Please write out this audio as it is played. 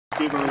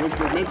give our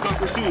Lynchburg men's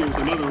soccer seniors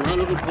another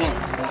round of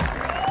applause.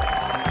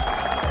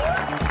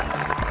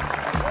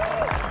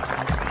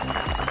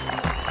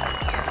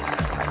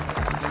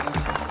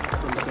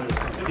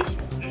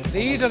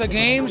 These are the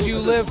games you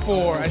live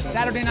for. A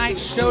Saturday night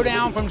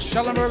showdown from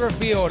Schellenberger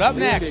Field. Up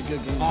next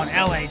on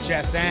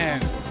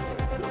LHSN.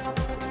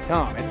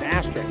 Come, it's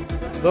Astrid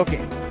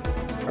looking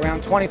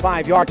around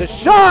 25 yards. A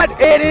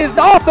shot, it is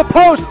off the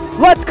post.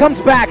 Lutz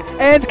comes back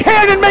and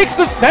Cannon makes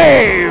the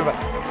save.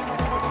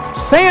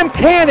 Sam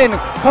Cannon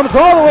comes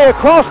all the way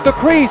across the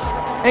crease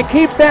and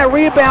keeps that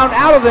rebound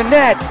out of the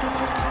net.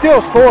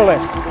 Still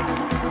scoreless.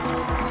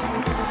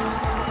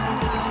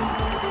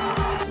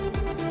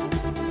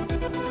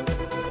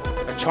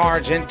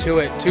 Charge into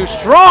it, too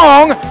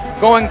strong.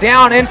 Going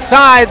down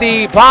inside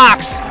the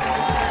box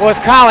was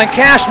Colin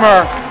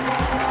Cashmer.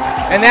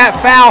 And that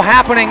foul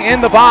happening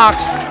in the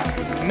box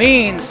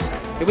means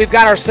that we've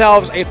got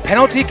ourselves a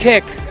penalty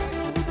kick.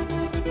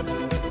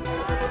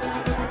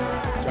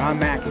 John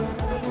Mackey,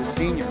 the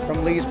senior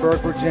from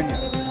Leesburg, Virginia.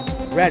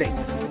 Ready,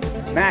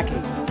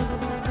 Mackey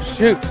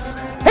shoots,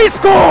 he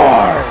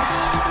scores!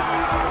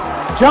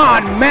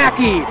 John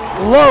Mackey,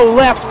 low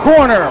left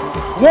corner,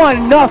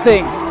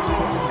 1-0.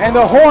 And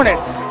the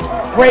Hornets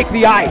break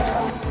the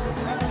ice.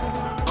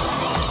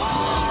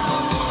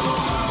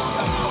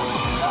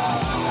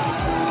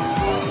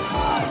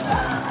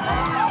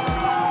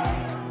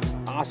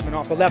 Osman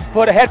off the left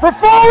foot, ahead for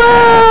Flores!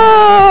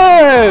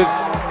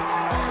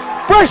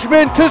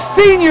 Freshman to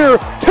senior,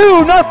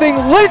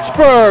 2-0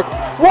 Lynchburg.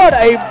 What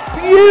a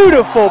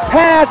beautiful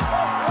pass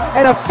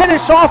and a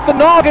finish off the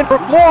noggin for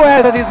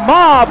Flores as he's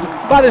mobbed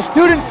by the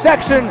student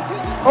section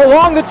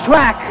along the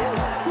track.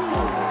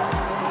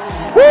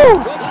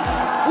 Woo!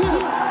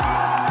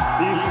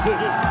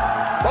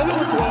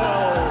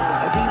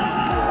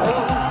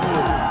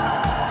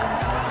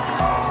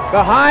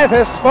 The Hive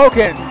has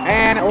spoken,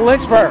 and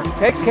Lynchburg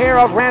takes care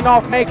of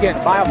Randolph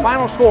Macon by a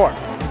final score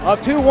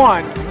of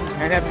 2-1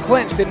 and have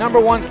clinched the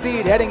 #1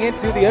 seed heading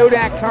into the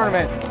ODAC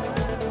tournament.